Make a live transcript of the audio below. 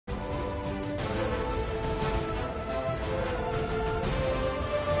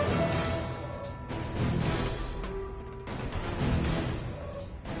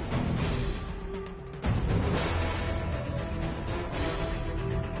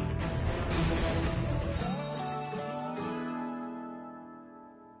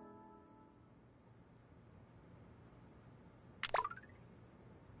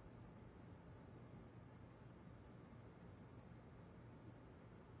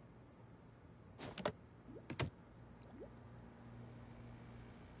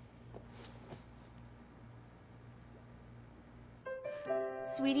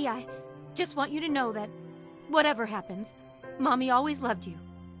Sweetie, I just want you to know that whatever happens, Mommy always loved you.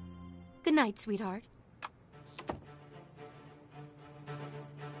 Good night, sweetheart.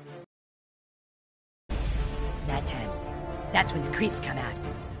 Nighttime. That's when the creeps come out.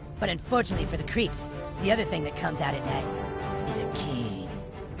 But unfortunately for the creeps, the other thing that comes out at night is a king.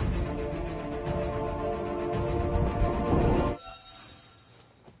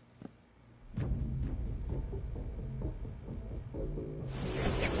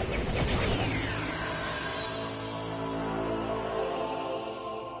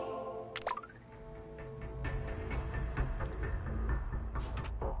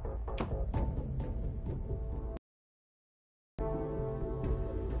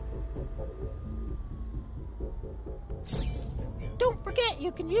 Don't forget,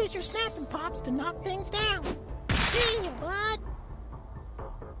 you can use your snapping pops to knock things down. See you, bud.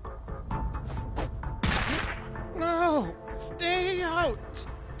 No! Stay out!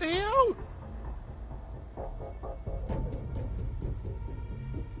 Stay out!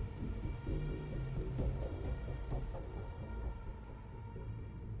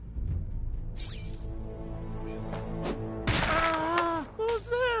 Ah! Who's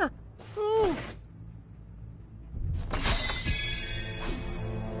there? Who?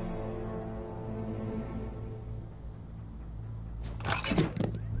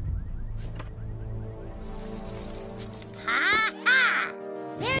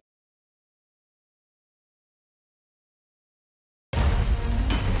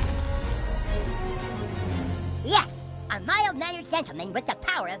 Yes, a mild-mannered gentleman with the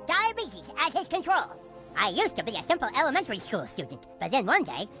power of diabetes at his control. I used to be a simple elementary school student, but then one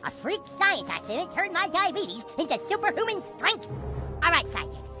day, a freak science accident turned my diabetes into superhuman strength. All right,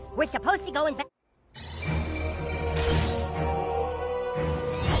 sidekick, we're supposed to go and...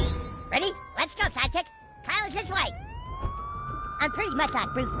 Ready? Let's go, sidekick. Kyle is this way. I'm pretty much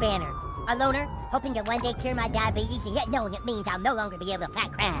like Bruce Banner, a loner, hoping to one day cure my diabetes and yet knowing it means I'll no longer be able to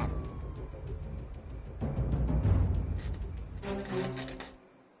fat crab.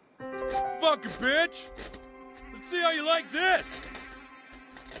 Fucking bitch! Let's see how you like this!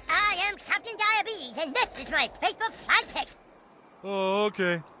 I am Captain Diabetes, and this is my faithful sidekick. Oh,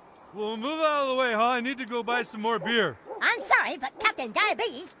 okay. Well, move out of the way, huh? I need to go buy some more beer. I'm sorry, but Captain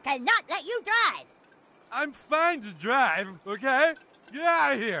Diabetes cannot let you drive. I'm fine to drive, okay? Get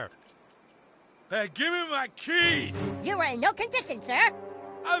out of here! Hey, give me my keys! You are in no condition, sir.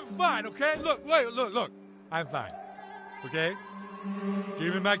 I'm fine, okay? Look, wait, look. I'm fine. Okay?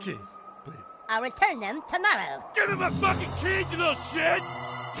 Give me my keys, please. I'll return them tomorrow. Give me my fucking keys, you little shit!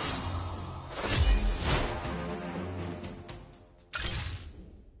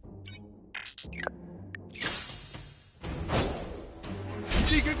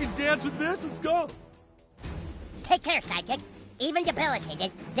 Think I can dance with this? Let's go! Take care, sidekick. Even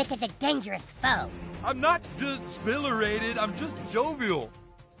debilitated, this is a dangerous foe. I'm not debilitated, I'm just jovial.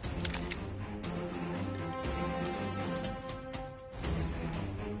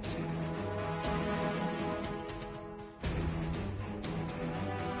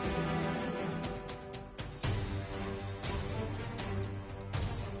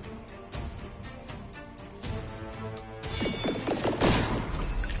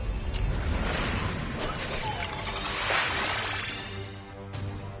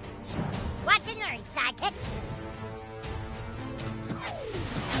 Watch and learn, sidekick.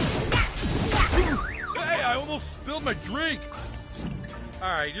 Hey, I almost spilled my drink. All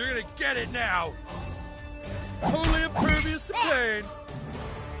right, you're gonna get it now. Totally impervious to pain.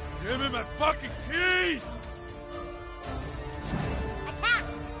 Give me my fucking keys. Attack!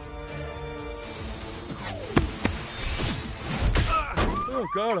 Oh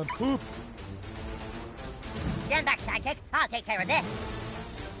God, I'm pooped. Stand back, sidekick. I'll take care of this.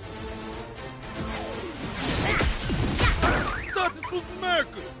 I thought this was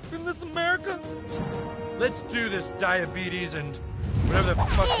America. Isn't this America? Let's do this, diabetes and whatever the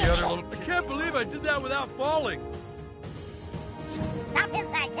fuck the other little... I can't believe I did that without falling. Stop him,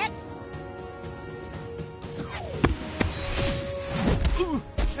 sidekick.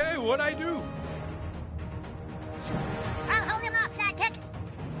 Hey, what'd I do? I'll hold him off, sidekick.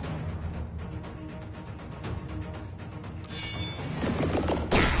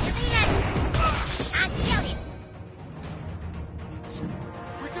 You beat it. I'll kill you.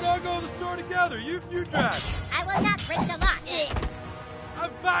 We can all go to the store together. You drive. I will not break the law.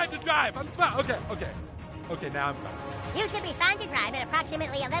 I'm fine to drive. I'm fine. Okay, now I'm fine. You should be fine to drive at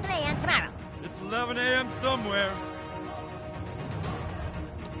approximately 11 a.m. tomorrow. It's 11 a.m. somewhere.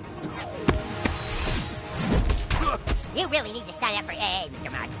 You really need to sign up for AA,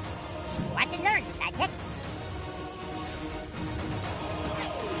 Mr. March. Watch and learn, sidekick.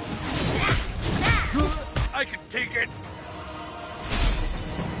 I can take it.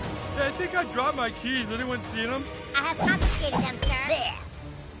 Yeah, I think I dropped my keys. Anyone seen them? I have confiscated them, sir. There.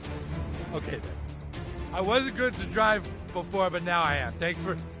 Okay then. I wasn't good to drive before, but now I am. Thanks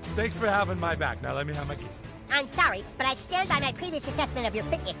for having my back. Now let me have my keys. I'm sorry, but I stand by my previous assessment of your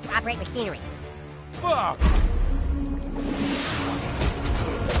fitness to operate machinery. Fuck!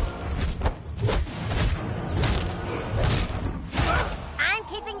 I'm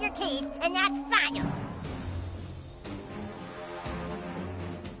keeping your keys, and that's final.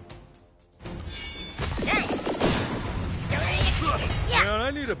 Man,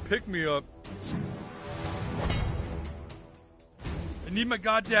 I need a pick-me-up. I need my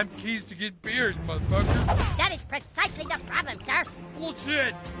goddamn keys to get beers, motherfucker. That is precisely the problem, sir.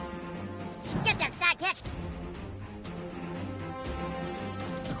 Bullshit! Get them, sidekick.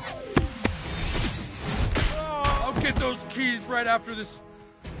 I'll get those keys right after this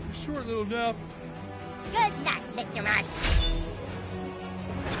short little nap. Good night, Mr. Marsh.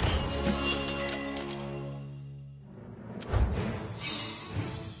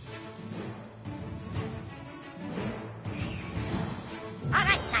 All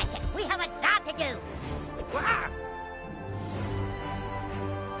right, sidekick, we have a job to do. Wah!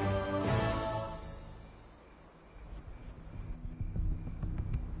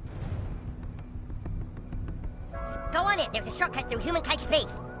 Go on in. There's a shortcut through human-kite space.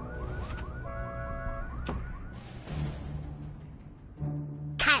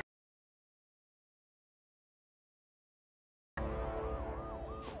 Kyle.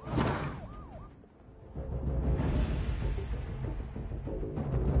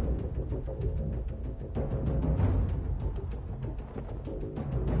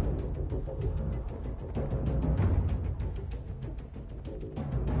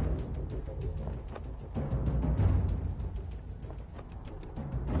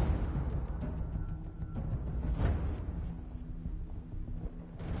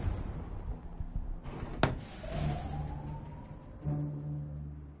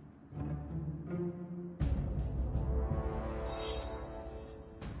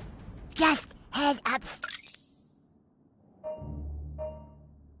 Just head upstairs,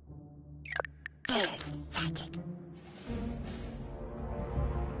 sidekick.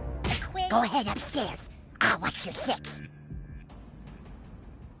 Go ahead upstairs. I'll watch your six.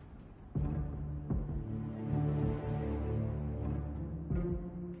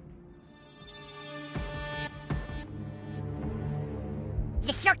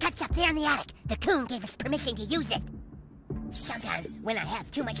 The shortcut's up there in the attic. The coon gave us permission to use it. Sometimes, when I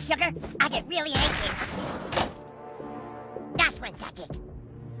have too much sugar, I get really angry. That's when sidekick.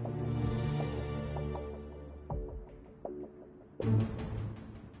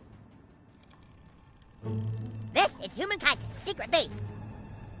 This is Humankind's secret base.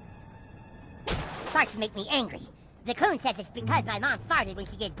 Farts make me angry. The coon says it's because my mom farted when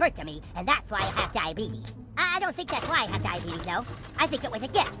she gave birth to me, and that's why I have diabetes. I don't think that's why I have diabetes, though. I think it was a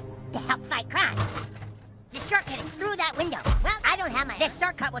gift to help fight crime. The shortcut is through that window. Well, I don't have my... This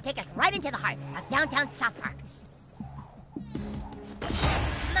shortcut will take us right into the heart of downtown South Park.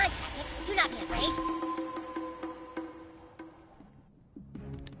 Come on, sidekick. Do not be afraid.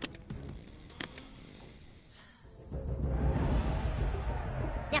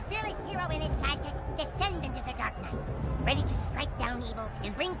 The fearless hero and his sidekick descend into the dark night, ready to strike down evil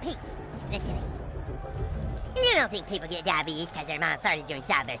and bring peace to the city. You don't think people get diabetes because their mom farted during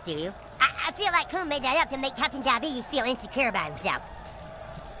childbirth, do you? I feel like Coon made that up to make Captain Diabetes feel insecure about himself.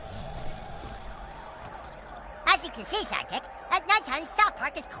 As you can see, sidekick, at nighttime, South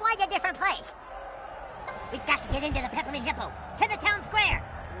Park is quite a different place. We've got to get into the Peppermint Hippo, to the town square.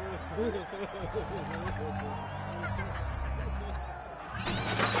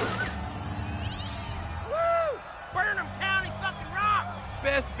 Woo! Burnham County fucking rocks!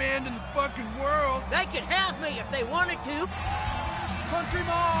 Best band in the fucking world. They could have me if they wanted to. Country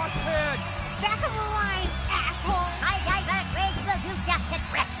Mosh Pit. Back on the line, asshole! My diabetic rage will do just the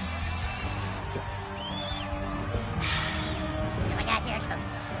trick. Oh my God, here it comes.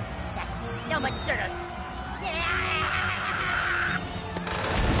 That's so much sugar.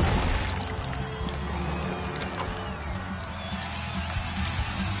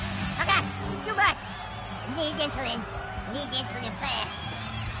 Oh God, too much. Need insulin. Need insulin fast.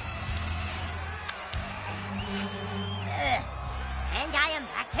 And I am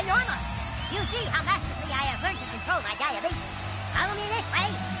back to normal. You see how masterfully I have learned to control my diabetes. Follow me this way.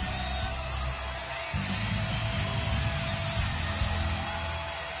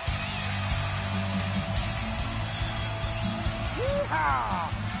 Yeehaw!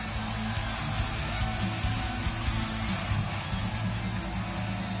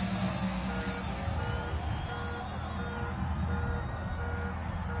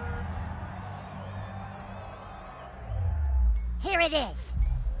 Here it is.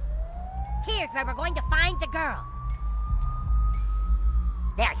 Here's where we're going to find the girl.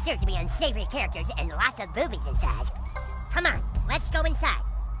 There are sure to be unsavory characters and lots of boobies inside. Come on, let's go inside.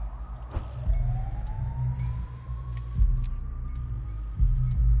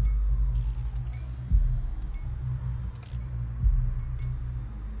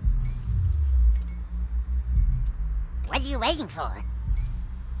 What are you waiting for?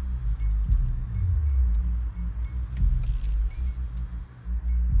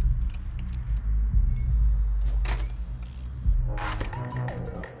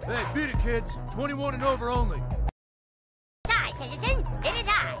 Hey, beat it, kids. 21 and over only. Hi, citizen. It is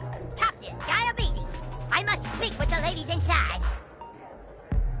I, Captain Diabetes. I must speak with the ladies inside.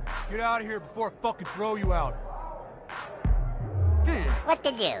 Get out of here before I fucking throw you out. What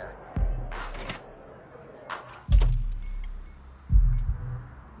to do?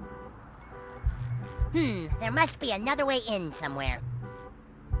 There must be another way in somewhere.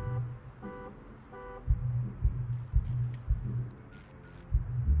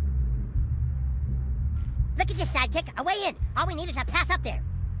 Look at this, sidekick. A way in. All we need is a path up there.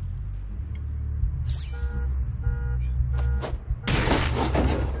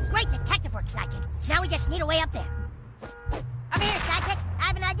 Great detective work, sidekick. Now we just need a way up there. Over here, sidekick. I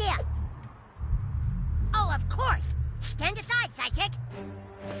have an idea. Oh, of course. Stand aside, sidekick.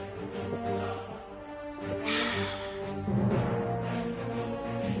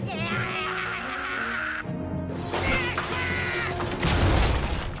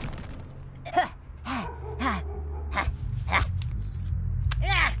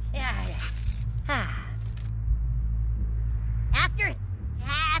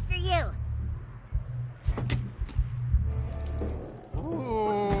 After you.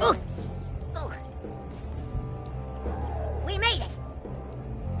 Oof. Ooh. We made it.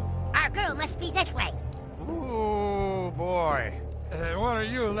 Our girl must be this way. Ooh, boy. What are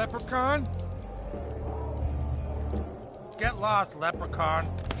you, a leprechaun? Get lost, leprechaun.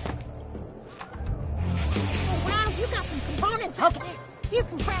 Oh, wow, you got some components. Okay. You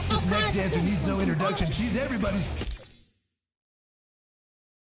can crack all This next kinds of dancer needs no different introduction. components. She's everybody's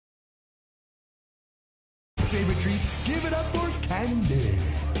favorite treat. Give it up for Candy.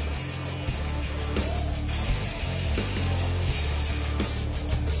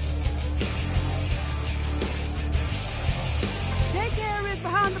 Daycare is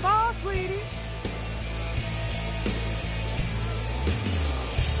behind the bar, sweetie.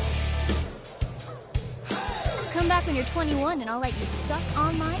 Come back when you're 21 and I'll let you suck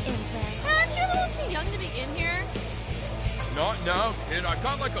on my implant. Aren't you a little too young to be in here? Not now, kid. I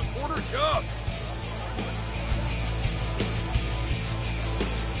got like a quarter chub.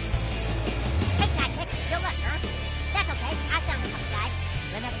 Hey, sidekick. You'll look, huh? That's okay. I found a couple guys.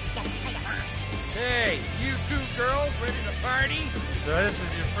 Remember to just play along. Hey, you two girls ready to party? So this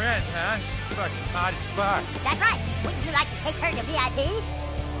is your friend, huh? She's fucking hot as fuck. That's right. Wouldn't you like to take her to VIP?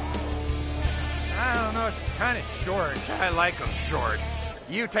 I don't know, she's kind of short. I like them short.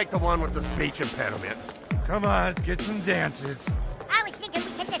 You take the one with the speech impediment. Come on, let's get some dances. I was thinking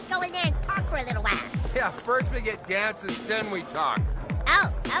we could just go in there and talk for a little while. Yeah, first we get dances, then we talk.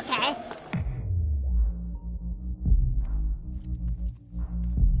 Oh, okay.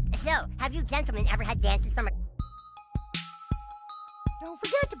 So, have you gentlemen ever had dances from a... Don't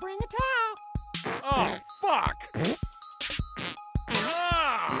forget to bring a towel. Oh, fuck!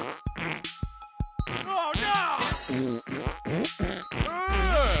 Ah! Oh, no!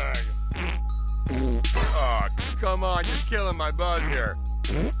 Ugh! Oh, come on, you're killing my buzz here.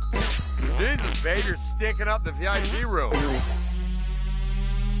 Jesus, babe, you're stinking up the VIP room.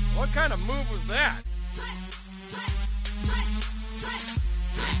 What kind of move was that?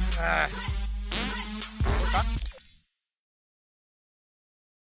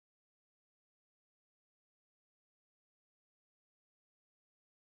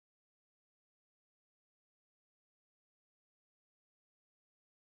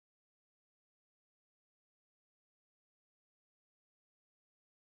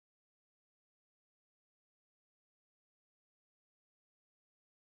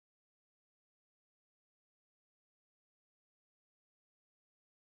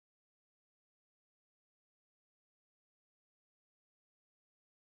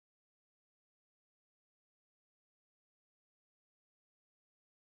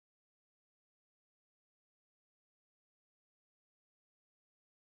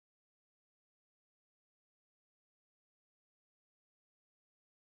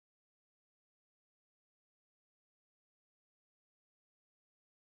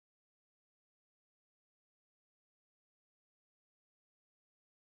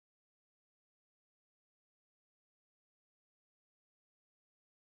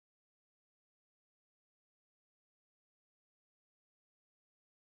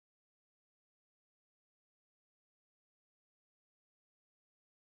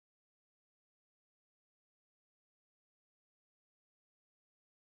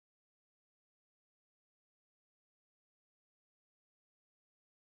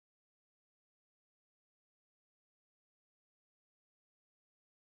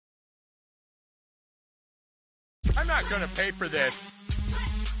 I'm not gonna pay for this.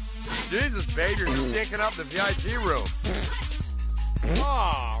 Jesus, babe, you're stinking up the VIP room.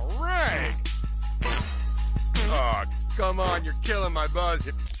 Oh, Ray! Oh, come on, you're killing my buzz.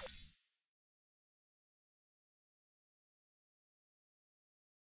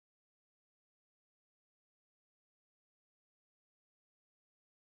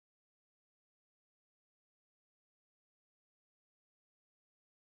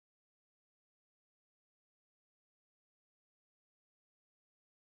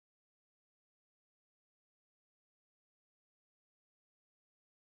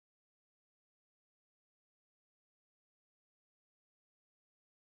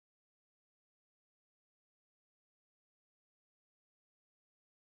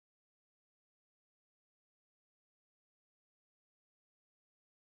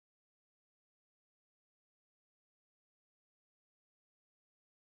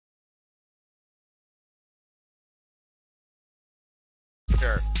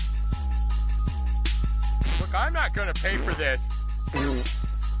 Look, I'm not gonna pay for this.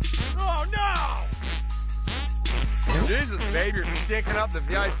 Oh, no! Jesus, babe, you're stinking up the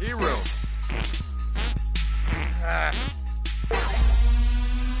VIP room.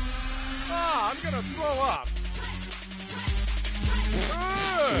 Oh, I'm gonna throw up.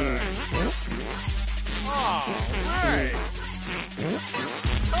 Oh, Ray!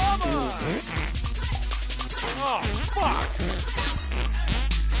 Come on! Oh, fuck!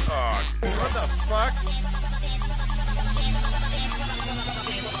 Oh, what the fuck?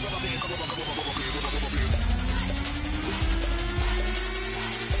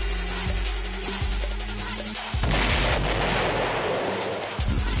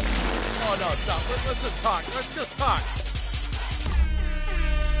 Oh, no, stop. Let's just talk. Let's just talk.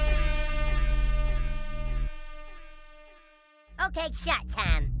 Okay, chat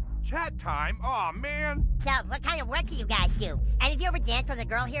time. Chat time? Aw, man. So, what kind of work do you guys do? And have you ever danced with a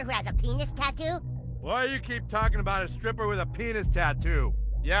girl here who has a penis tattoo? Why do you keep talking about a stripper with a penis tattoo?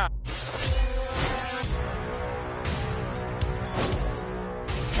 Yeah.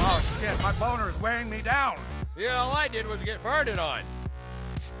 Oh, shit, my boner's weighing me down. Yeah, all I did was get farted on.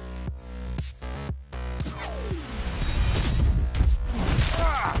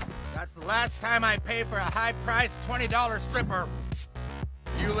 That's the last time I pay for a high-priced $20 stripper.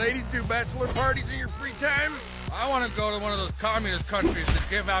 You ladies do bachelor parties in your free time? I want to go to one of those communist countries that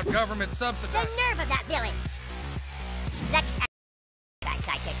give out government The subsidies. nerve of that villain! Next time,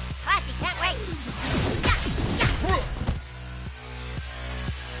 I said, Horsey can't wait!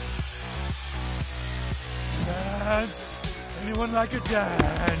 Dance? Anyone like a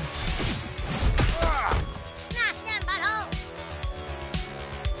dance? Smash them, butthole!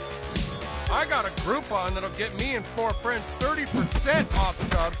 I got a Groupon that'll get me and 4 friends 30% off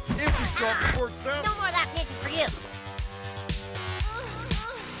subs if we show up before 7. No more lap dances for you!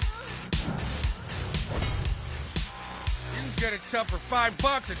 You can get a chub for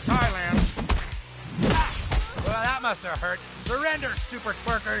 $5 in Thailand. Well, that must have hurt. Surrender, super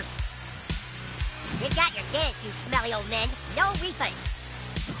twerkers. You got your dance, you smelly old men. No refund.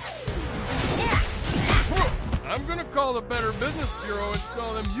 I'm gonna call the Better Business Bureau and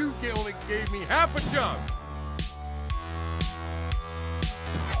tell them you only gave me half a chunk.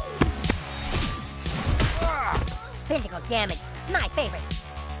 Physical damage, my favorite.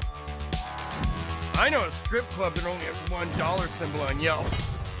 I know a strip club that only has $1 symbol on Yelp.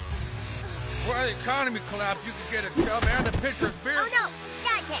 Why the economy collapsed, you could get a chub and a pitcher of beer. Oh no,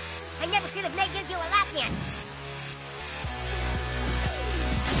 sidekick! I never should have made you do a lap dance.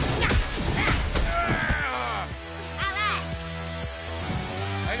 Alright.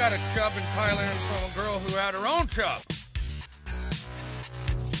 I got a chub in Thailand from a girl who had her own chub.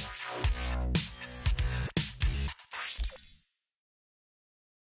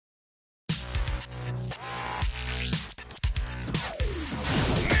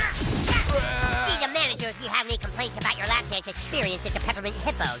 See the manager if you have any complaints about your lap dance experience at the Peppermint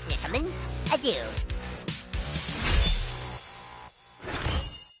Hippo, gentlemen. Adieu.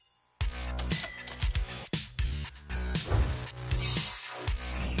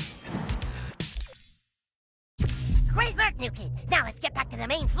 Great work, new kid. Now let's get back to the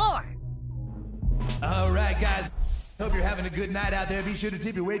main floor. All right, guys. Hope you're having a good night out there. Be sure to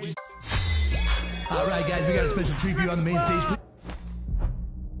tip your waitress. All right, guys, we got a special treat for you on the main stage.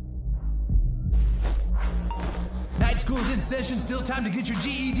 Night school's in session. Still time to get your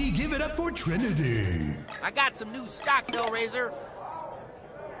GED. Give it up for Trinity. I got some new stock, Hellraiser.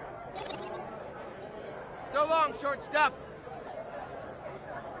 So long, short stuff.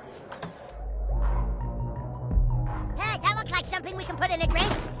 Hey, that looks like something we can put in a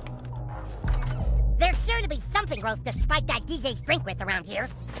drink. There's sure to be something growth to spike that DJ's drink with around here.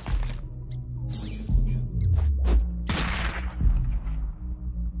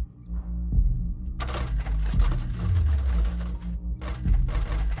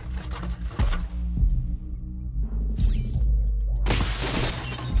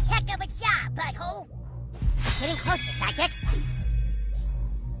 Heck of a job, butthole! Getting closer, Sidekick.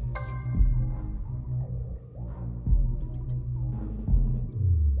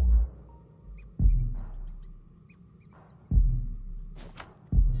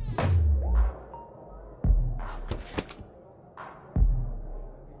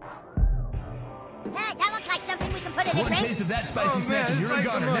 Hey, that looks like something we can put in a One drink. taste of that spicy snack and you're a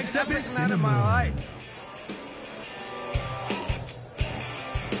goner. Next up is cinnamon.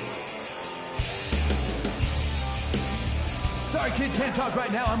 Sorry, kid, can't talk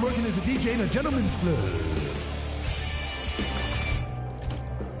right now. I'm working as a DJ in a gentleman's club.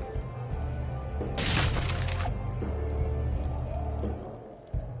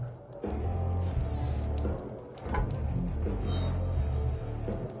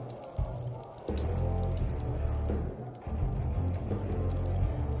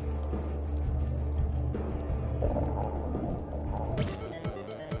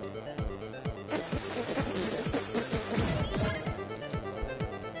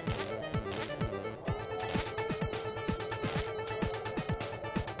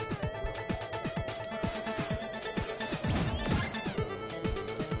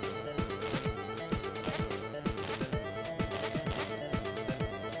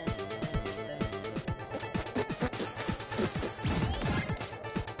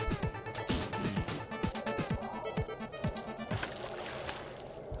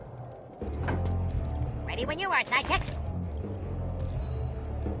 Ready when you are, Sidekick.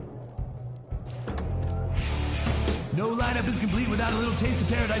 No lineup is complete without a little taste of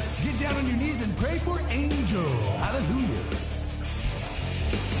paradise. Get down on your knees and pray for Angel. Hallelujah.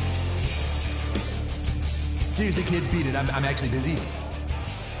 Seriously, kids, beat it. I'm actually busy.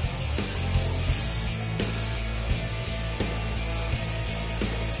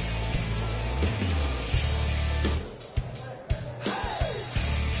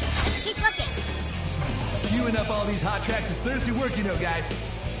 Keep looking. Queuing up all these hot tracks is thirsty work, you know, guys.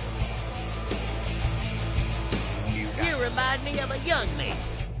 You remind me of a young man.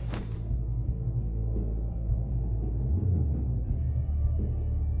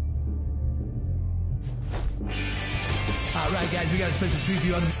 All right, guys, we got a special treat for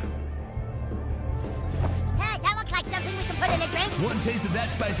you on the... Hey, that looks like something we can put in a drink. One taste of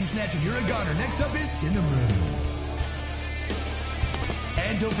that spicy snatch and you're a goner. Next up is cinnamon.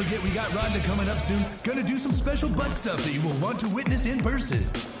 And don't forget, we got Rhonda coming up soon. Gonna do some special butt stuff that you will want to witness in person.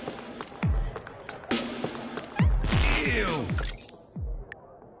 Ew!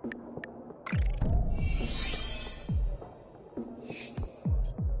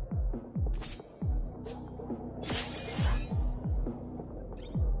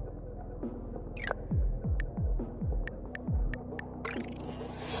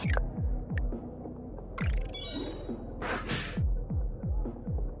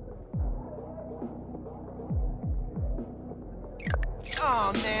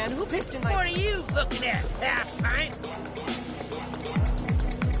 Oh man, who pissed in my... What are you looking at, half pint?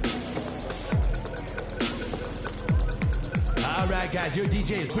 All right, guys, your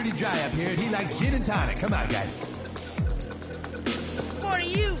DJ is pretty dry up here, and he likes gin and tonic. Come on, guys. What are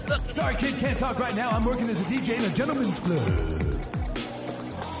you looking at? Sorry, kid, can't talk right now. I'm working as a DJ in a gentleman's club.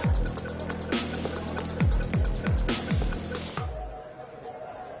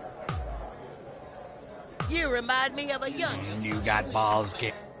 You remind me of a young... You got balls,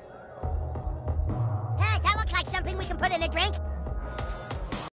 kid. Hey, that looks like something we can put in a drink.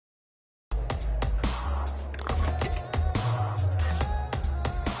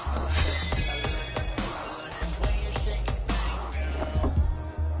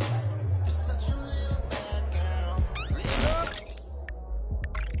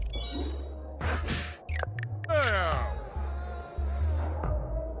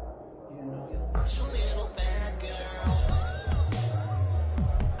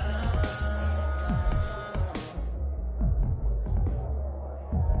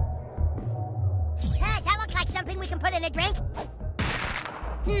 Hey, that looks like something we can put in a drink.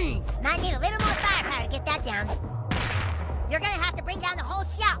 Might need a little more firepower to get that down. You're gonna have to bring down the whole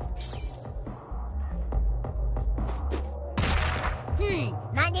shelf.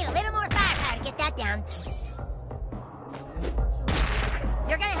 Might need a little more firepower to get that down.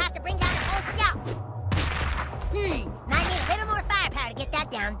 You're gonna have to bring down the whole shelf. Might need a little more firepower to get that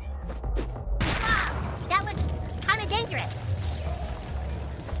down. Wow, that looks kind of dangerous.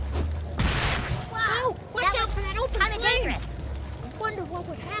 Wow, Watch out for that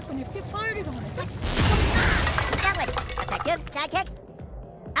get farted on. It's like... That was effective, sidekick.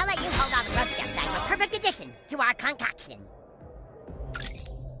 I'll let you hold all the ropes outside. A perfect addition to our concoction.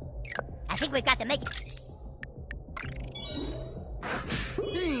 I think we've got to make it.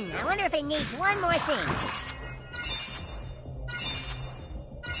 I wonder if it needs one more thing.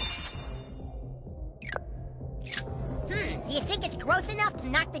 Do you think it's gross enough to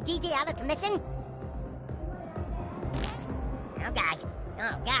knock the DJ out of commission? Oh, God.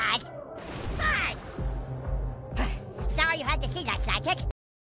 Oh, God. Sorry you had to see that, sidekick.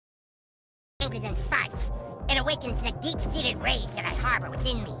 It was in farce. It awakens the deep-seated rage that I harbor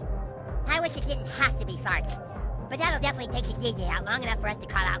within me. I wish it didn't have to be farce. But that'll definitely take the DJ out long enough for us to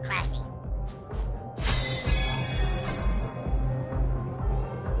call out classy.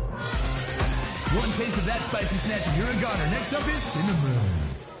 One taste of that spicy snatch and you're a goner. Next up is cinnamon.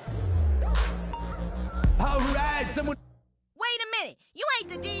 All right, someone... Wait a minute. You ain't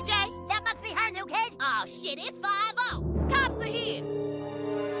the DJ? That must be her, new kid. Oh, shit, it's 5-0. Cops are here.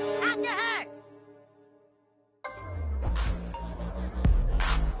 After her.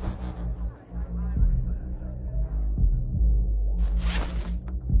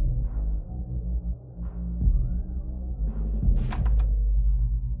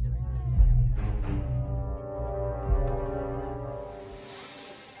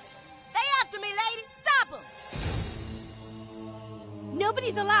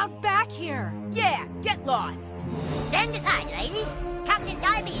 Nobody's allowed back here. Yeah, get lost. Stand aside, ladies. Captain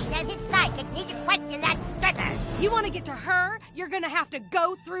Diabetes and his sidekick need to question that stripper. You want to get to her, you're gonna have to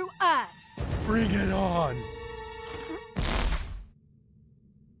go through us. Bring it on.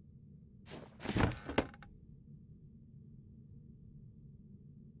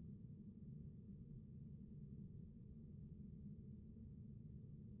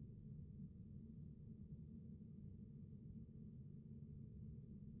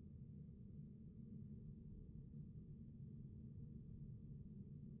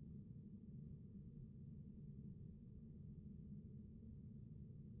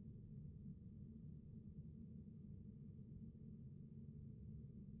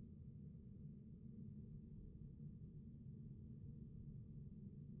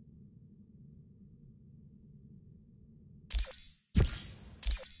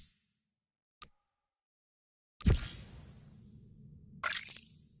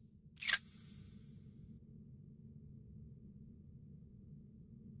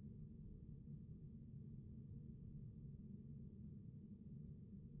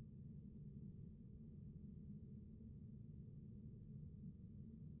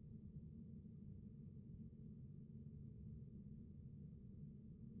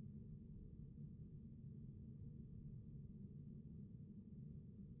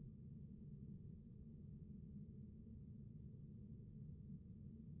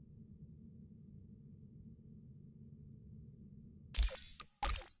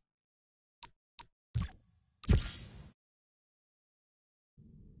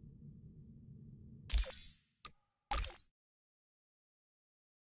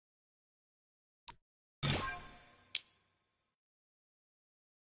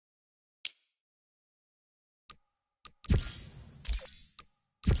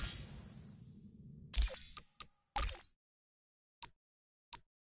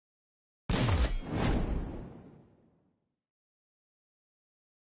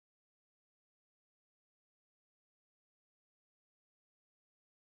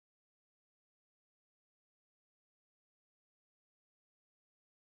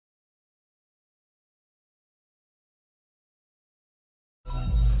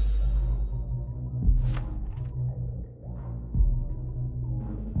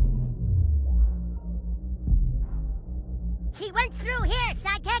 She went through here,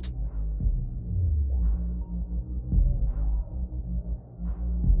 sidekick!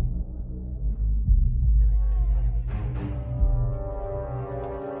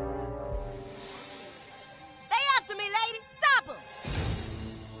 They after me, lady! Stop them!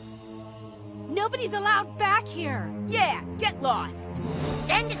 Nobody's allowed back here. Yeah, get lost.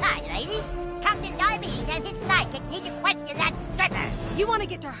 Stand aside, ladies! Captain Diabetes and his sidekick need to question that stripper! You want to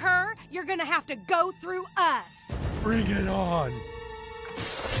get to her, you're gonna have to go through us. Bring it on.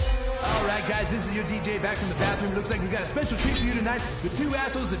 All right, guys, this is your DJ back from the bathroom. Looks like we've got a special treat for you tonight. The two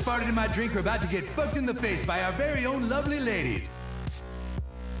assholes that farted in my drink are about to get fucked in the face by our very own lovely ladies.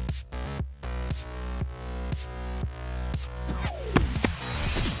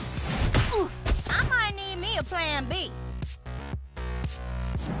 Oof, I might need me a plan B.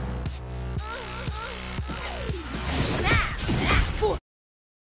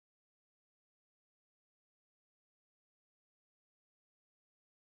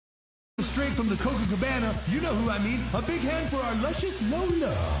 Straight from the Coca Cabana, you know who I mean. A big hand for our luscious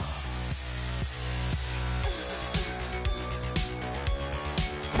Lola.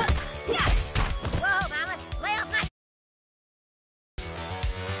 Whoa, Mama, lay off my...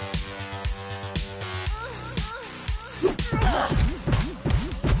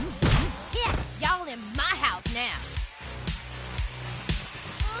 Here, y'all in my house now.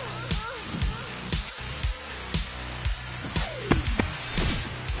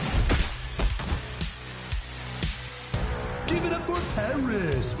 Give it up for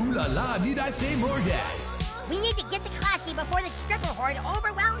Paris. Ooh la la, need I say more, guys? We need to get to Classy before the stripper horde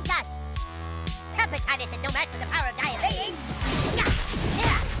overwhelms us. Hepatitis is no match for the power of diabetes.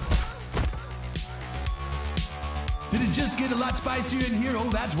 Did it just get a lot spicier in here? Oh,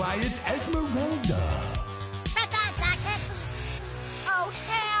 that's why it's Esmeralda. Press on, Sidekick. Oh,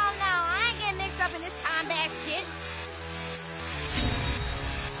 hell no. I ain't getting mixed up in this combat shit.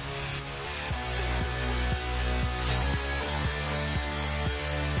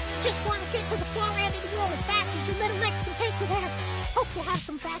 Just want to get to the far end of the wall as fast as your little legs can take you there. Hope you have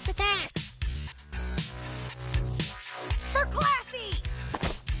some fast attacks. For Classy!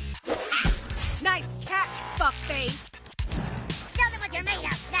 Nice catch, fuckface. Show them what you're made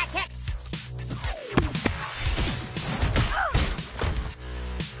of, Sidekick.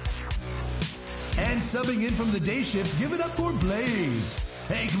 And subbing in from the day shift, give it up for Blaze.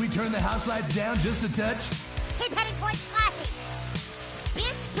 Hey, can we turn the house lights down just a touch? Keep heading towards Classy.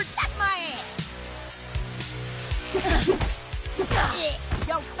 Bitch, protect my ass!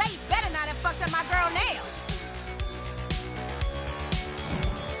 Yo, face better not have fucked up my girl nails.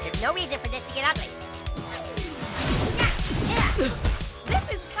 There's no reason for this to get ugly. This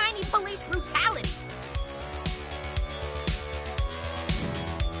is tiny police brutality.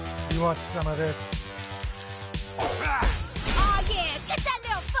 You want some of this? Oh yeah, get that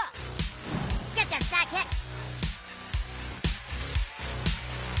little fuck. Get them, Sidekick.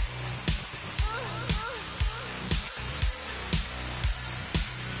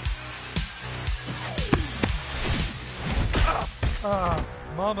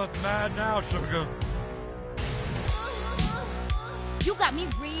 Mama's mad now, sugar. You got me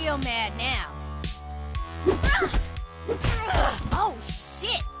real mad now. Oh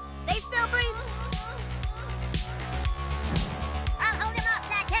shit! They still breathing? I'll hold him off,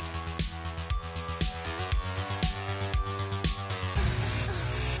 Sidekick.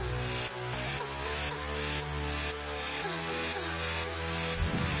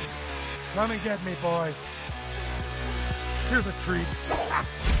 Come and get me, boys. Here's a treat.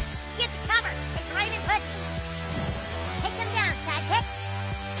 Get the cover. It's right in pussy. Take them down, Sidekick.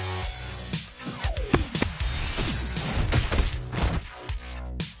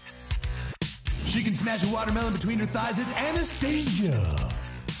 She can smash a watermelon between her thighs. It's Anastasia.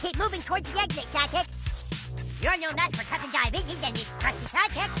 Keep moving towards the exit, Sidekick. You're no match for cousin diabetes and you trusty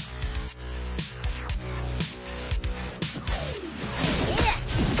Sidekick.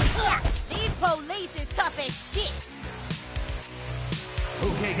 These police is tough as shit.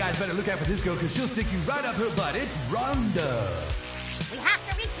 Okay, guys, better look out for this girl, because she'll stick you right up her butt. It's Rhonda. We have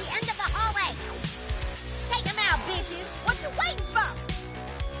to reach the end of the hallway. Take them out, bitches. What you waiting for?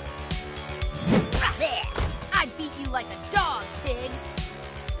 There. I beat you like a dog, pig.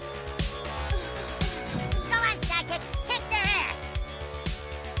 Go on, Sidekick. Kick their ass.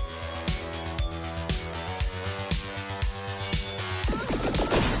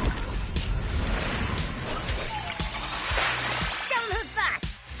 Show them who's boss.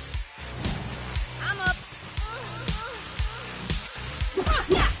 I'm up.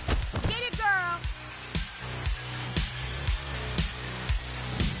 Get it, girl.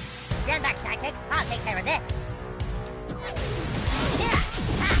 Stand back, Sidekick. I'll take care of this.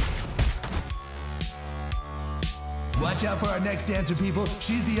 Watch out for our next dancer, people.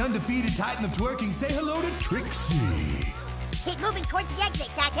 She's the undefeated titan of twerking. Say hello to Trixie. Keep moving towards the exit,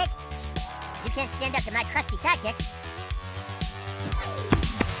 Sidekick. You can't stand up to my trusty Sidekick.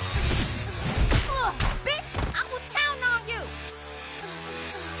 Ugh, bitch, I was counting on you.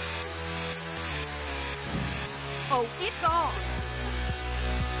 Oh, it's on.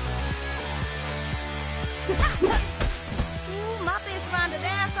 Ooh, my bitch Rhonda's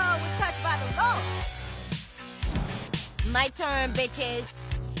asshole was touched by the Lord. My turn, bitches.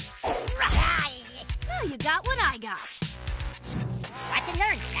 Now you got what I got. Watch and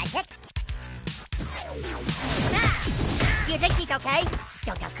learn, Sidekick. You think he's okay?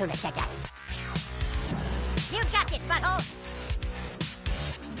 Don't tell Kuna said that. You got this, butthole.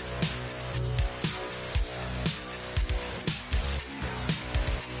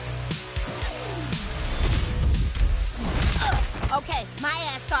 Okay, my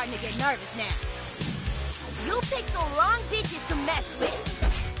ass starting to get nervous now. You picked the wrong bitches to mess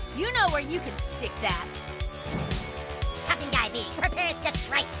with. You know where you can stick that. Cousin Diabetes, prepare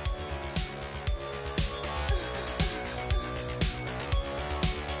just right.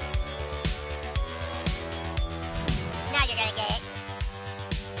 Now you're gonna get it.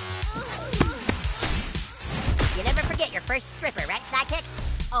 You never forget your first stripper, right, Sidekick?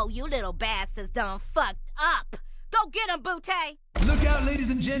 Oh, you little bastards done fucked up. Go get him, Butte! Look out,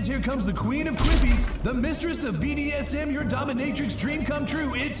 ladies and gents, here comes the queen of quippies, the mistress of BDSM, your dominatrix dream come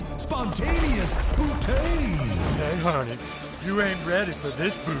true. It's Spontaneous Butte. Hey, honey, you ain't ready for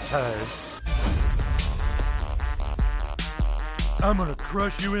this bootay. I'm gonna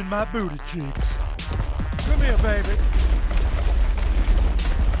crush you in my booty cheeks. Come here, baby.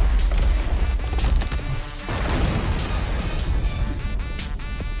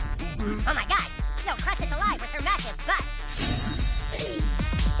 Oh my god, no, Crutch is alive with her massive butt.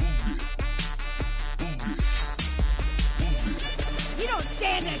 You don't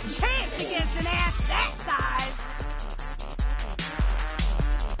stand a chance against an ass that size.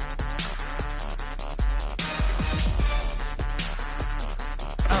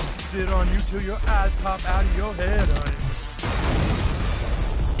 I'ma sit on you till your eyes pop out of your head, honey.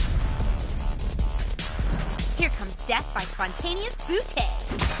 Here comes Death by Spontaneous Butte.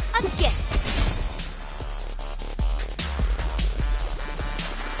 Again.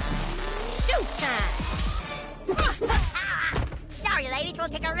 Showtime! Sorry, ladies, we'll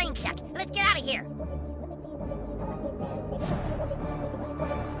take a ring check. Let's get out of here.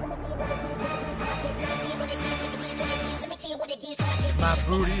 My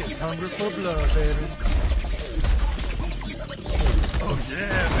booty is hungry for blood, baby. Oh,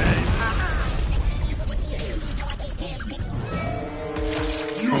 yeah, baby.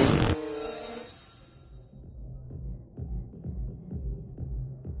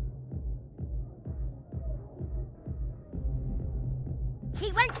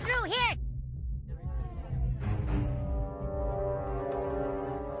 He went through here!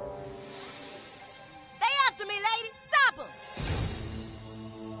 They after me, lady! Stop them!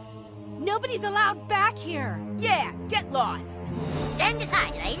 Nobody's allowed back here. Yeah, get lost. Stand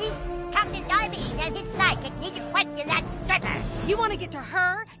aside, ladies. Captain Diabetes and his sidekick need to question that stripper. You want to get to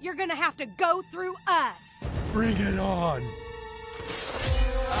her, you're gonna have to go through us. Bring it on.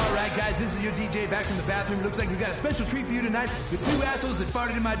 All right, guys, this is your DJ back from the bathroom. Looks like we've got a special treat for you tonight. The two assholes that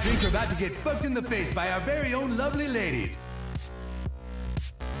farted in my drink are about to get fucked in the face by our very own lovely ladies.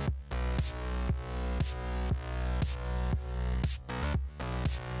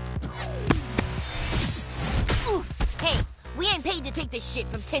 Oof. Hey, we ain't paid to take this shit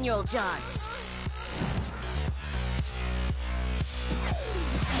from 10-year-old Johns.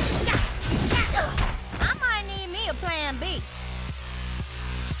 I might need me a plan B.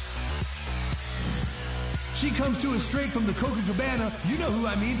 She comes to us straight from the Coca Cabana. You know who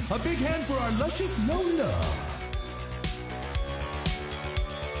I mean. A big hand for our luscious Lola.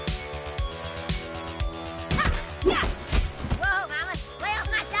 Whoa, mama, lay off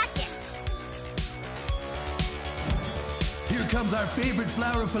my sidekick. Here comes our favorite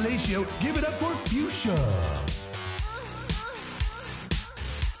flower of fellatio. Give it up for Fuchsia.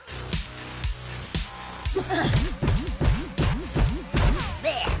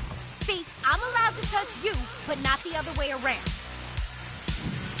 There. See, I'm allowed to touch you, but not the other way around.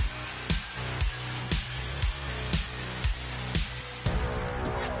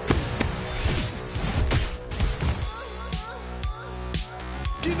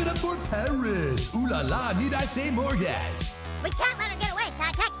 Give it up for Paris. Ooh la la, need I say more yet? We can't let her get away,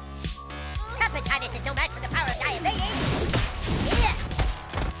 sidekick. Hepatitis is no match for the power of diabetes. Yeah.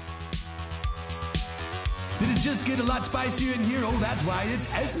 Did it just get a lot spicier in here? Oh, that's why it's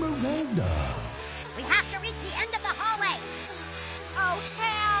Esmeralda. We have to reach the end of the hallway. Oh,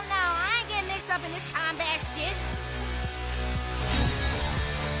 hell no. I ain't getting mixed up in this combat shit.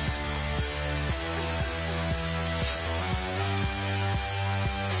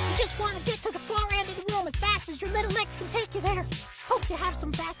 You just want to get to the far end of the room as fast as your little legs can take you there. Hope you have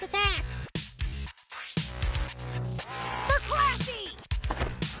some fast attack. For classy!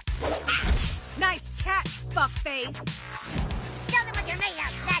 Nice catch, fuckface. Show them what you're made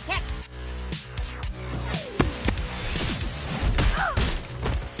of, sidekick.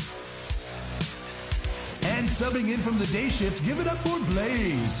 And subbing in from the day shift, give it up for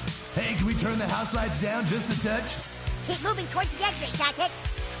Blaze. Hey, can we turn the house lights down just a touch? Keep moving towards the exit, sidekick.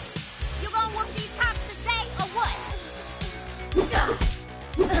 You gonna whoop these cops today or what?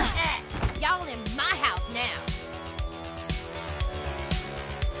 Y'all in my house now.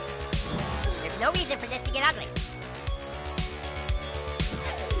 There's no reason for this to get ugly.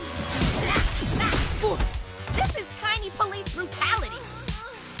 This is tiny police brutality.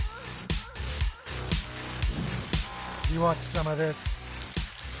 You want some of this?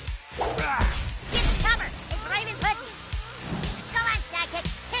 Get cover! It's Raven Pussy! Go on, sidekick!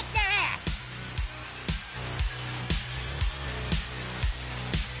 Kick their ass!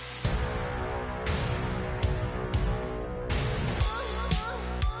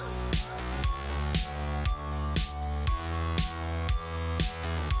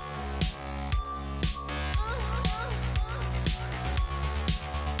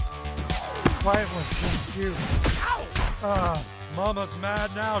 Quiet one, thank you. Mama's mad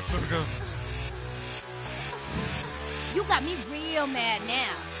now, sugar. You got me real mad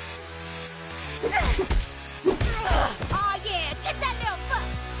now. Oh yeah, get that little fuck!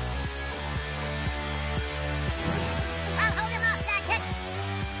 I'll hold him off, sidekick!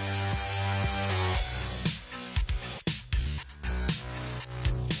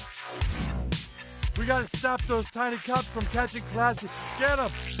 We gotta stop those tiny cops from catching Classy. Get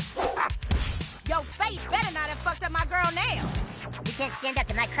them! Your face better not have fucked up my girl nail. You can't stand up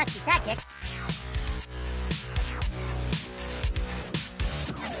to my crusty sidekick.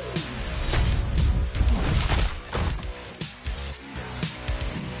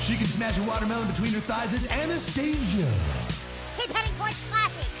 She can smash a watermelon between her thighs. It's Anastasia. Keep heading towards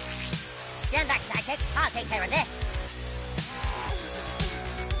Classy. Stand back, sidekick. I'll take care of this.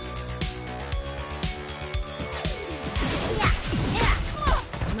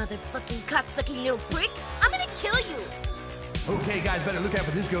 Motherfucking cocksucking little prick. I'm gonna kill you. Okay, guys, better look out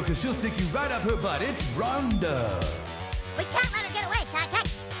for this girl, because she'll stick you right up her butt. It's Rhonda. We can't let her get away, sidekick.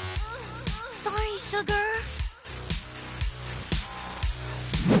 Sorry, sugar.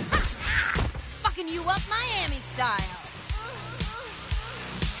 Fucking you up Miami style.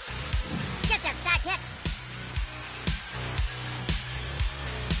 Get them, sidekick.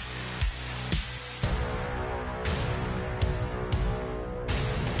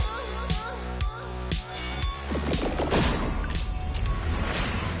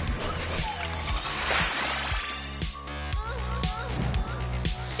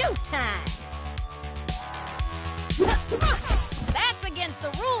 Showtime. That's against the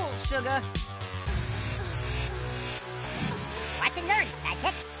rules, sugar. Watch the nerds,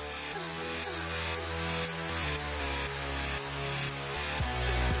 sidekick.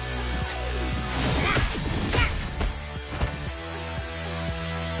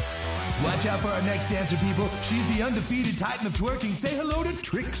 Watch out for our next dancer, people. She's the undefeated titan of twerking. Say hello to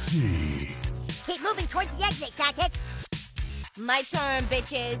Trixie. Keep moving towards the exit, sidekick. My turn,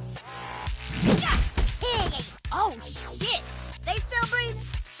 bitches. Oh, shit. They still breathing?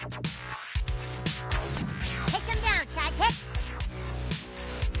 Take them down, sidekick.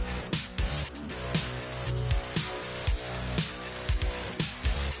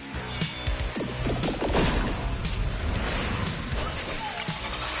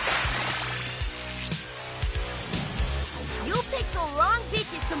 You picked the wrong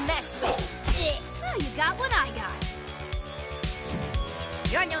bitches to mess with. Well, you got what I got.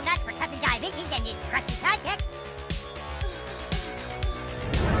 You're no nut for cupping diabetes and you crusty sidekick.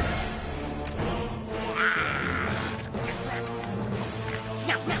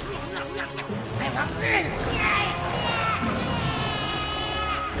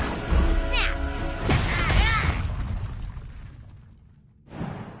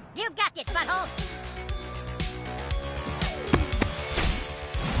 You've got this, butthole.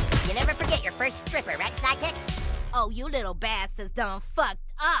 You never forget your first stripper, right, sidekick? Oh, you little bastards done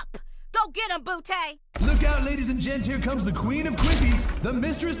fucked up. Go get him, Butte. Look out, ladies and gents. Here comes the queen of quippies, the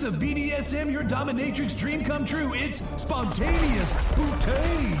mistress of BDSM, your dominatrix dream come true. It's spontaneous Butte.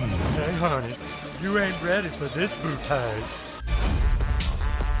 Hey, honey, you ain't ready for this booty.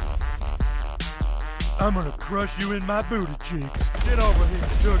 I'm gonna crush you in my booty cheeks. Get over here,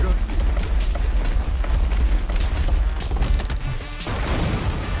 sugar.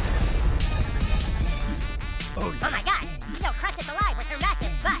 Oh my god, she'll crush us alive with her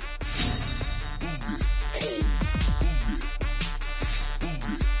massive butt.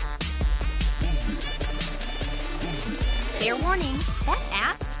 Fair warning, that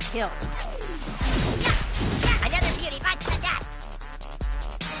ass kills. Another beauty punch to death.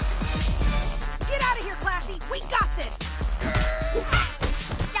 Get out of here, Classy. We got this.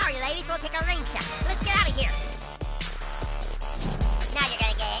 Sorry, ladies, we'll take a ring shot. Let's get out of here. Now you're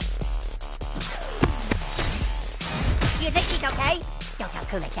gonna get it. Do you think he's okay? Don't tell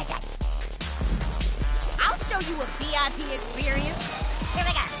Kuma said that. I'll show you a VIP experience. Here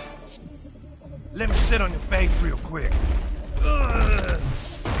we go. Let me sit on your face real quick. Ugh.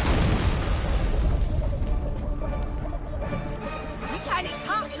 You tiny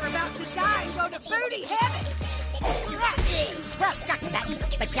cops are about to die and go to booty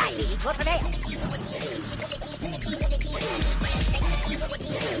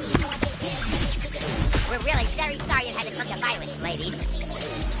We're really very sorry you had to come to violence, ladies.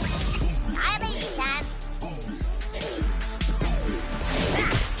 Diabetes time.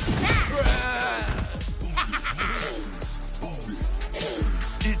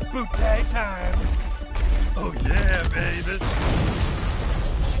 It's bootay time. Oh yeah, baby.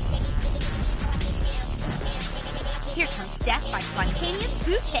 Here comes death by spontaneous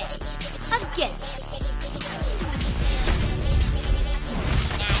bootay. Again.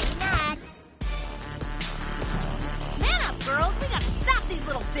 Man up, girls. We gotta stop these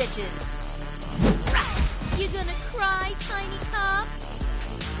little bitches. You gonna cry, tiny cop?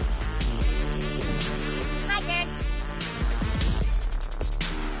 My turn.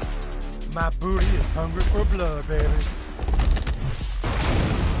 My booty is hungry for blood, baby.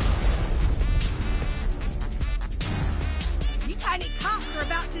 You tiny cops are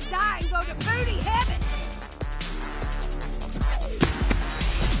about to die and go to booty heaven.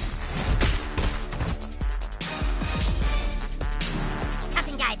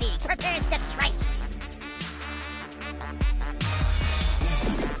 Nothing diabetes. Prepare to strike.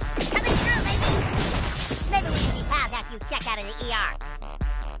 Coming through, baby. Maybe we can be pals after you check out of the ER.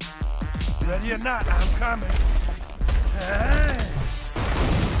 Ready or not, I'm coming. Hey.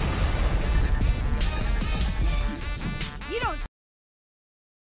 You don't.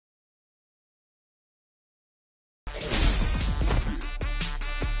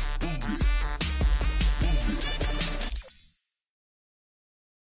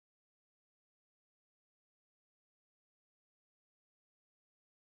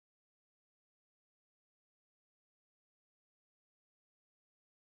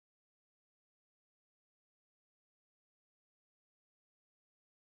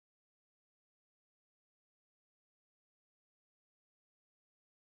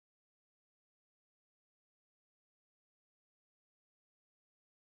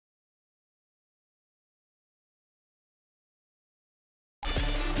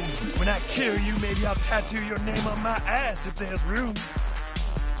 When I kill you, maybe I'll tattoo your name on my ass if there's room.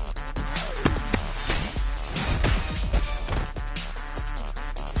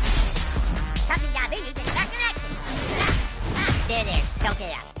 Something diabetes is back in action. There. Don't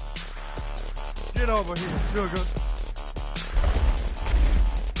get out. Get over here, sugar.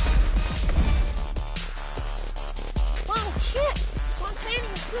 Oh, shit!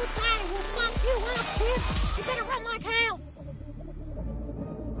 Spontaneous bootay will fuck you up, kid! You better run like hell!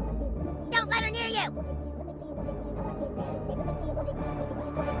 Don't let her near you!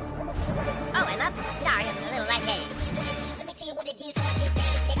 Oh, I'm up? Sorry, I'm a little lightheaded.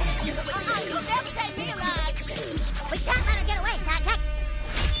 You'll never take me alive. We can't let her get away, Sidekick!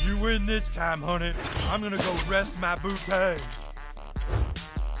 You win this time, honey. I'm gonna go rest my bootay.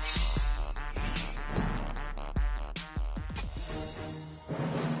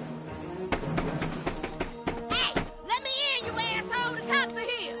 Hey, let me in, you asshole. The cops are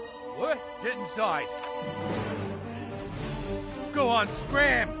here. What? Get inside. Go on,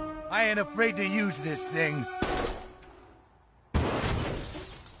 scram! I ain't afraid to use this thing.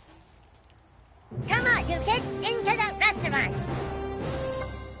 Come on, you kids! Into the restaurant!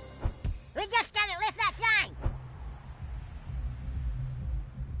 We just gotta lift that sign!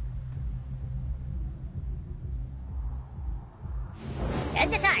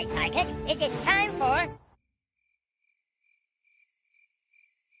 Stand aside, Sidekick. It is time for...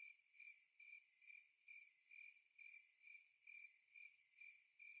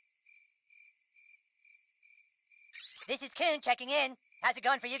 This is Coon checking in. How's it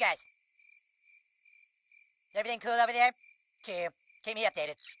going for you guys? Everything cool over there? Cool. Keep me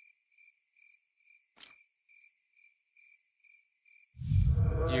updated.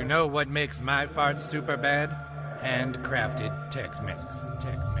 You know what makes my fart super bad? Handcrafted Tex-Mex.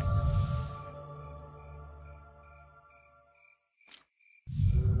 Tex-Mex.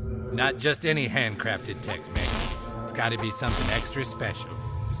 Not just any handcrafted Tex-Mex. It's gotta be something extra special.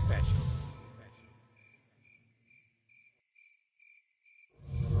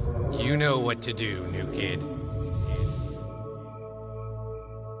 You know what to do, new kid.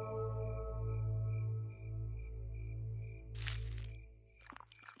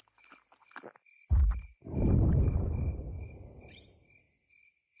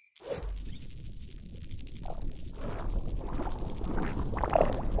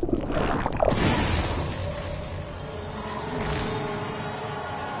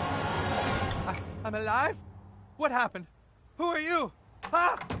 I'm alive? What happened? Who are you?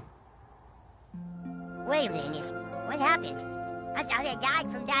 Ah! Wait a minute. What happened? I thought I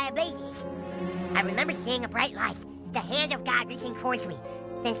died from diabetes. I remember seeing a bright light, the hand of God reaching towards me.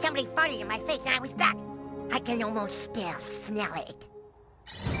 Then somebody farted in my face and I was back. I can almost still smell it.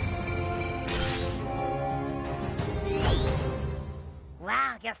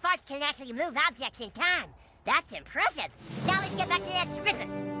 Wow, your farts can actually move objects in time. That's impressive. Now let's get back to that stripper.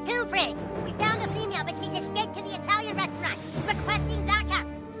 Two friends. We found the female, but she's escaped to the Italian restaurant, requesting backup.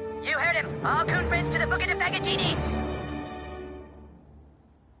 You heard him. All coon friends to the Buca di Fagaggini.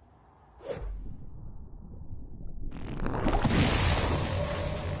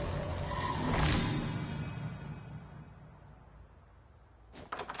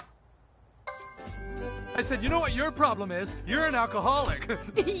 I said, you know what your problem is? You're an alcoholic.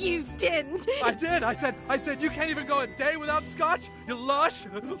 You didn't. I did. I said, you can't even go a day without scotch, you lush.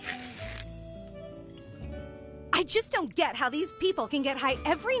 I just don't get how these people can get high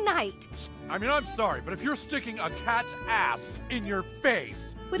every night. I mean, I'm sorry, but if you're sticking a cat's ass in your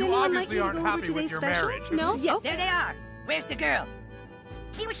face, Would you anyone obviously like me to aren't go over happy with today's your specials? marriage. No? Yeah, Okay. there they are. Where's the girl?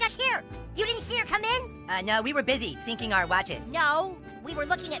 She was just here. You didn't see her come in? No, we were busy syncing our watches. No, we were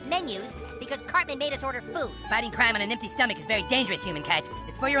looking at menus because Cartman made us order food. Fighting crime on an empty stomach is very dangerous, human kites.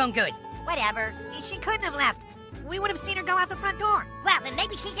 It's for your own good. Whatever. She couldn't have left. We would have seen her go out the front door. Well, then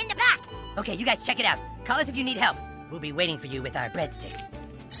maybe she's in the back. Okay, you guys check it out. Call us if you need help. We'll be waiting for you with our breadsticks.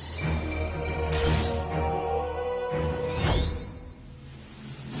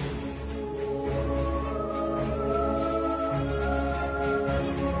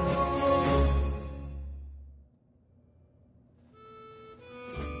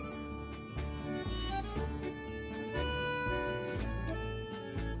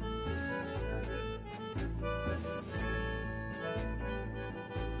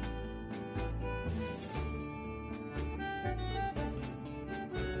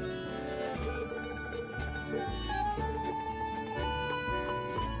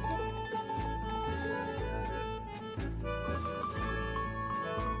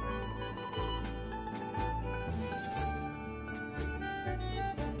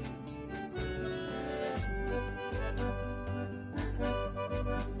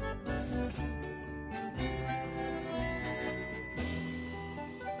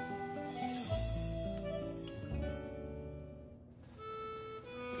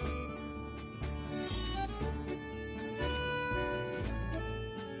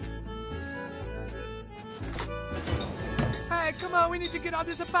 Hey, come on, we need to get all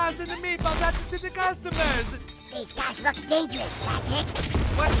this pasta and the meatballs out to the customers. These guys look dangerous, Patrick.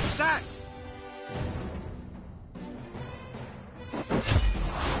 What's that?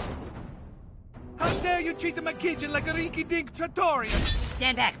 How dare you treat my kitchen like a rinky-dink trattoria?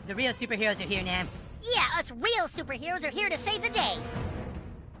 Stand back. The real superheroes are here, Nam. Yeah, us real superheroes are here to save the day.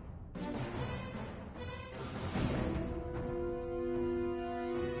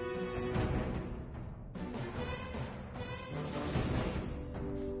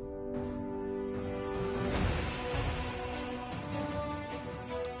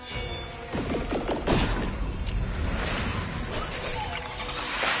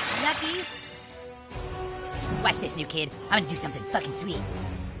 Lucky. Watch this, new kid. I'm gonna do something fucking sweet.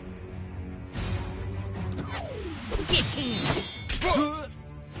 Get keen.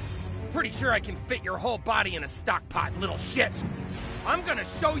 Pretty sure I can fit your whole body in a stock pot, little shit. I'm gonna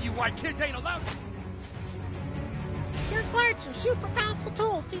show you why kids ain't allowed. Your farts are super powerful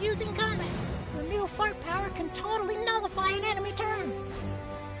tools to use in combat. Your new fart power can totally nullify an enemy turn.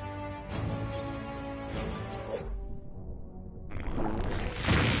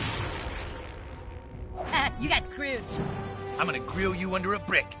 You got screwed. I'm gonna grill you under a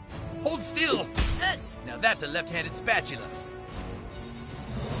brick. Hold still. Now that's a left-handed spatula.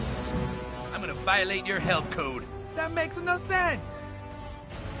 I'm gonna violate your health code. That makes no sense.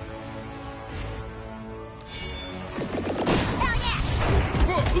 Hell yeah!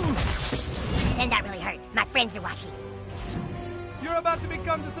 And that really hurt. My friends are watching. You're about to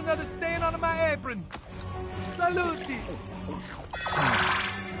become just another stain on my apron. Saluti.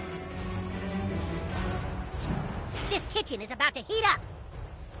 This kitchen is about to heat up.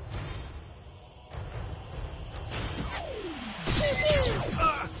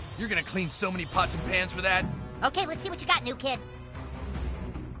 You're gonna clean so many pots and pans for that? Okay, let's see what you got, new kid.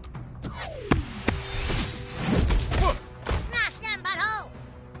 Smash them, butthole!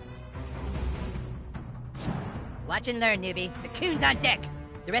 Watch and learn, newbie. The coon's on deck.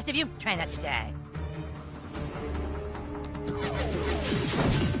 The rest of you, try not to die.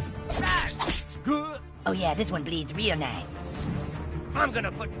 Oh yeah, this one bleeds real nice. I'm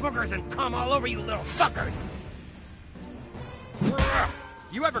gonna put boogers and cum all over you little fuckers.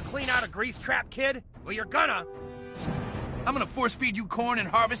 You ever clean out a grease trap, kid? Well, you're gonna. I'm gonna force feed you corn and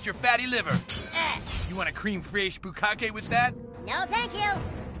harvest your fatty liver. You want a cream fraiche bukkake with that? No, thank you.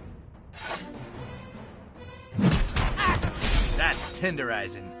 That's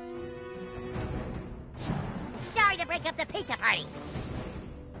tenderizing. Sorry to break up the pizza party.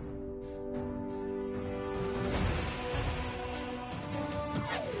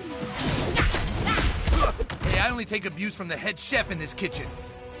 Hey, I only take abuse from the head chef in this kitchen.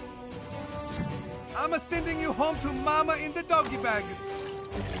 I'm sending you home to Mama in the doggy bag.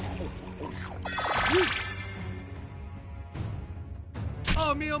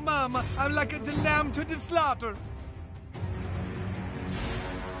 Oh, me, oh, Mama, I'm like the lamb to the slaughter.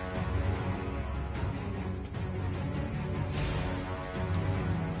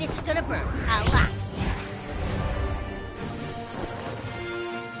 This is gonna burn a lot.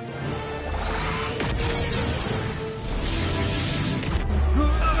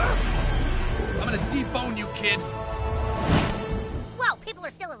 I'm gonna debone you, kid. Whoa, people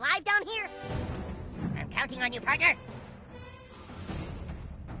are still alive down here? I'm counting on you, partner.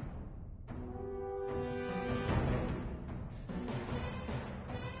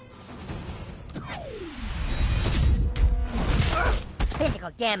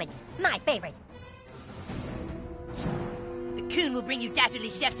 Physical damage, my favorite. The coon will bring you dastardly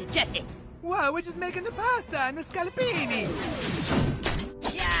chefs to justice. Wow, we're just making the pasta and the scallopini.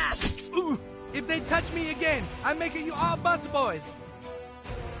 Yeah. Ooh, if they touch me again, I'm making you all bus boys.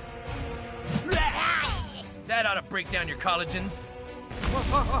 That ought to break down your collagens.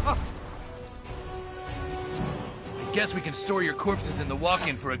 I guess we can store your corpses in the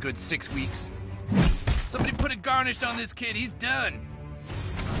walk-in for a good 6 weeks. Somebody put a garnish on this kid, he's done.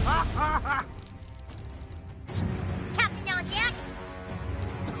 Captain John Jax.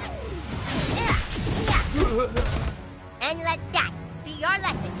 And let that be your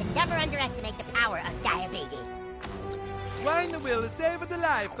lesson to never underestimate the power of diabetes. Wine the will save the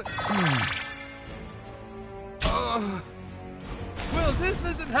life. Well, this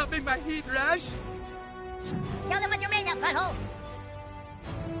isn't helping my heat rash. Tell them what you're made of, butthole.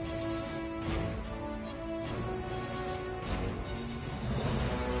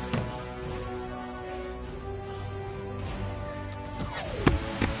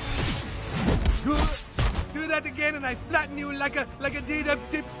 Do that again and I flatten you like a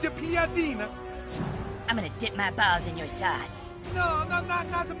piadina. I'm gonna dip my balls in your sauce. No,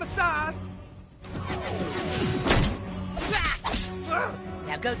 not a massage.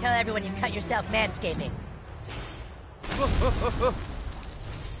 Now go tell everyone you cut yourself manscaping.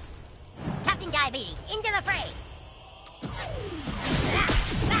 Captain Diabetes, into the fray!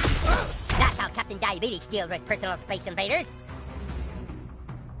 That's how Captain Diabetes deals with personal space invaders.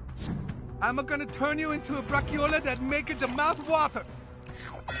 I'm gonna turn you into a brachiola that make the mouth water.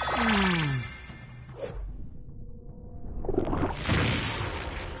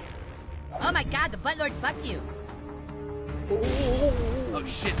 Oh my god, the buttlord fucked you. Oh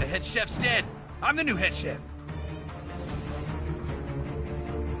shit, the head chef's dead. I'm the new head chef.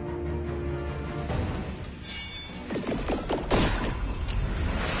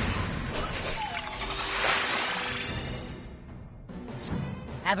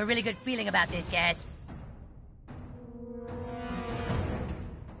 I have a really good feeling about this, guys.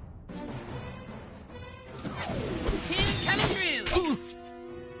 Coon coming through! Ooh.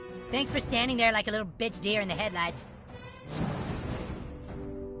 Thanks for standing there like a little bitch deer in the headlights.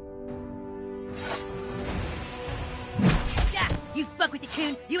 Yeah, you fuck with the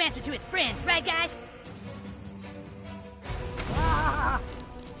coon, you answer to his friends, right guys?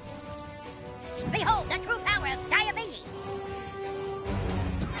 Behold the true power of diabetes!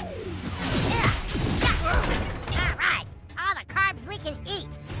 Alright, all the carbs we can eat!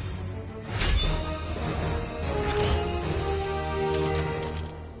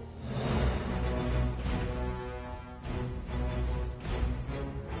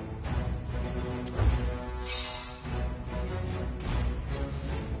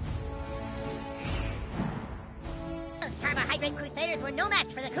 Those carbohydrate crusaders were no match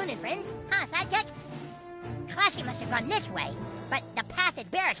for the Coon and friends, huh, sidekick? Classy must have gone this way, but the path is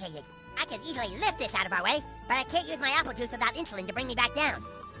barricaded. I could easily lift this out of our way, but I can't use my apple juice without insulin to bring me back down.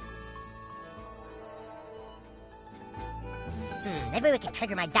 Maybe we can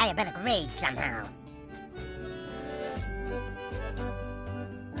trigger my diabetic rage somehow.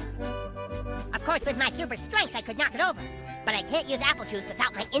 Of course, with my super strength, I could knock it over, but I can't use apple juice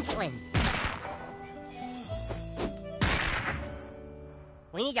without my insulin.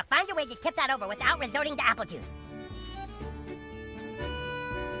 We need to find a way to tip that over without resorting to apple juice.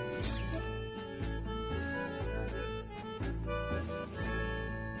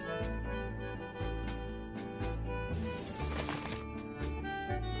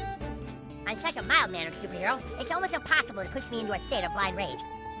 I'm such a mild-mannered superhero, it's almost impossible to push me into a state of blind rage.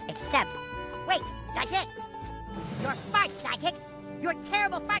 Except... Wait, that's it! Your fart, sidekick! Your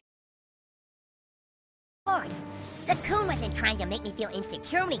terrible fart! Of course, the coon wasn't trying to make me feel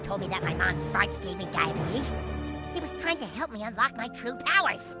insecure when he told me that my mom's farts gave me diabetes. He was trying to help me unlock my true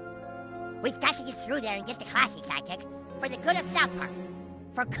powers. We've got to get through there and get to classy, sidekick. For the good of South Park.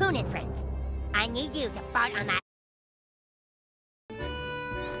 For Coon and friends. I need you to fart on my...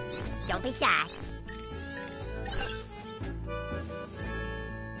 Don't be shy.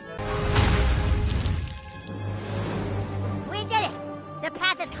 We did it! The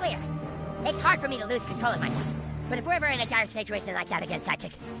path is clear. It's hard for me to lose control of myself. But if we're ever in a dire situation like that again,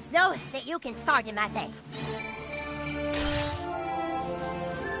 sidekick, know that you can fart in my face.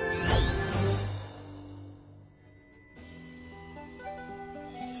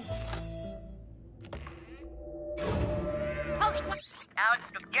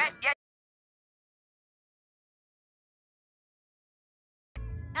 Yes.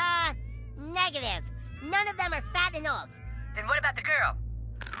 Negative. None of them are fat and old. Then what about the girl?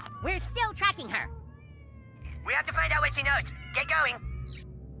 We're still tracking her. We have to find out what she knows. Get going.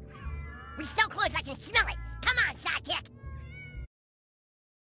 We're so close I can smell it. Come on, sidekick.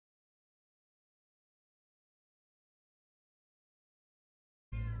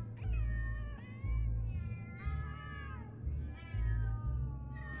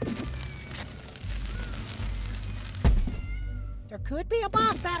 There could be a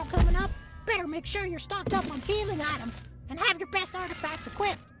boss battle coming up. Better make sure you're stocked up on healing items and have your best artifacts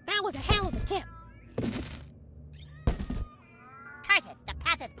equipped. That was a hell of a tip. Tarsus, the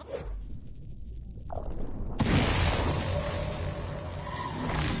path is...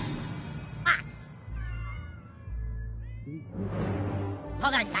 Ah.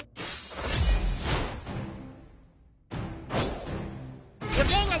 Hold on a sec. You're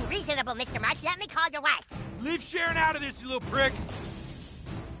being unreasonable, Mr. March. Let me call your wife. Leave Sharon out of this, you little prick!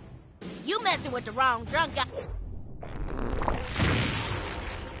 You messing with the wrong drunk guy.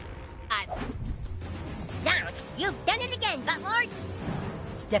 Donald, you've done it again, Buttlord!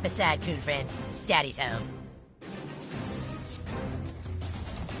 Step aside, coon friends. Daddy's home.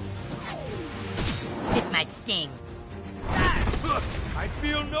 This might sting. I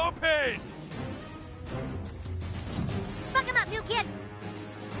feel no pain! Fuck him up, new kid!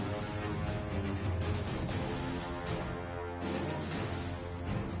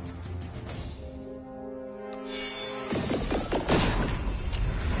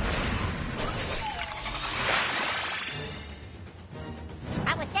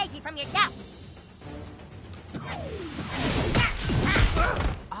 I will save you from yourself!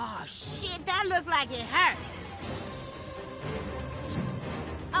 Oh, shit, that looked like it hurt.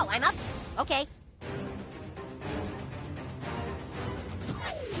 Oh, I'm up? Okay.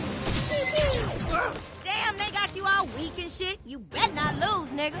 Damn, they got you all weak and shit. You better not lose,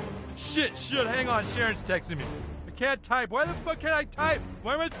 nigga. Shit, hang on, Sharon's texting me. I can't type. Why the fuck can't I type?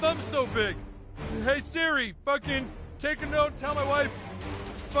 Why are my thumbs so big? Hey Siri, fucking take a note and tell my wife,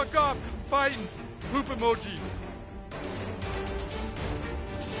 fuck off, 'cause I'm fighting. Poop emoji.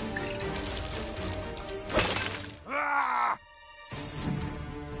 Ah!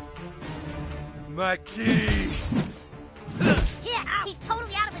 My key! Here, he's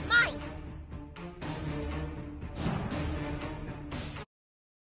totally out of his mind!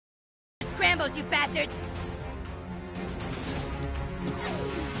 Scrambles, you bastard!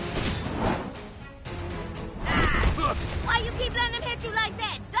 Why you keep letting him hit you like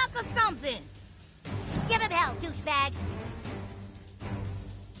that? Duck or something! Give him hell, douchebag!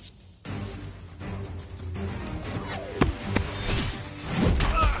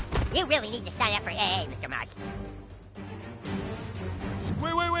 You really need to sign up for AA, Mr. March.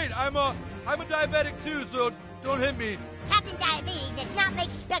 Wait, I'm a diabetic too, so don't hit me. Captain Diabetes does not make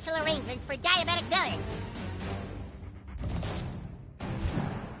special arrangements for diabetic villains.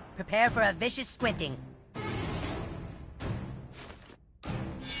 Prepare for a vicious squinting.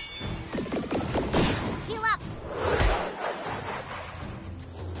 Heal up!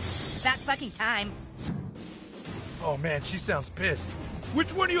 About fucking time. Oh man, she sounds pissed.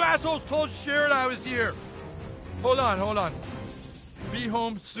 Which one of you assholes told Sharon I was here? Hold on. Be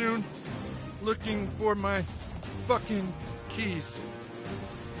home soon. Looking for my fucking keys.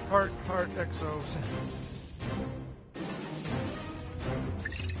 Heart, XOs.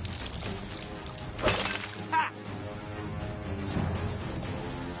 Ha!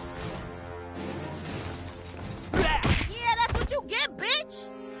 Yeah, that's what you get, bitch!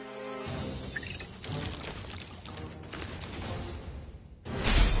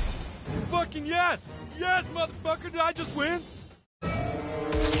 Fucking yes! Yes, motherfucker! Did I just win?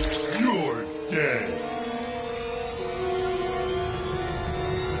 You're dead.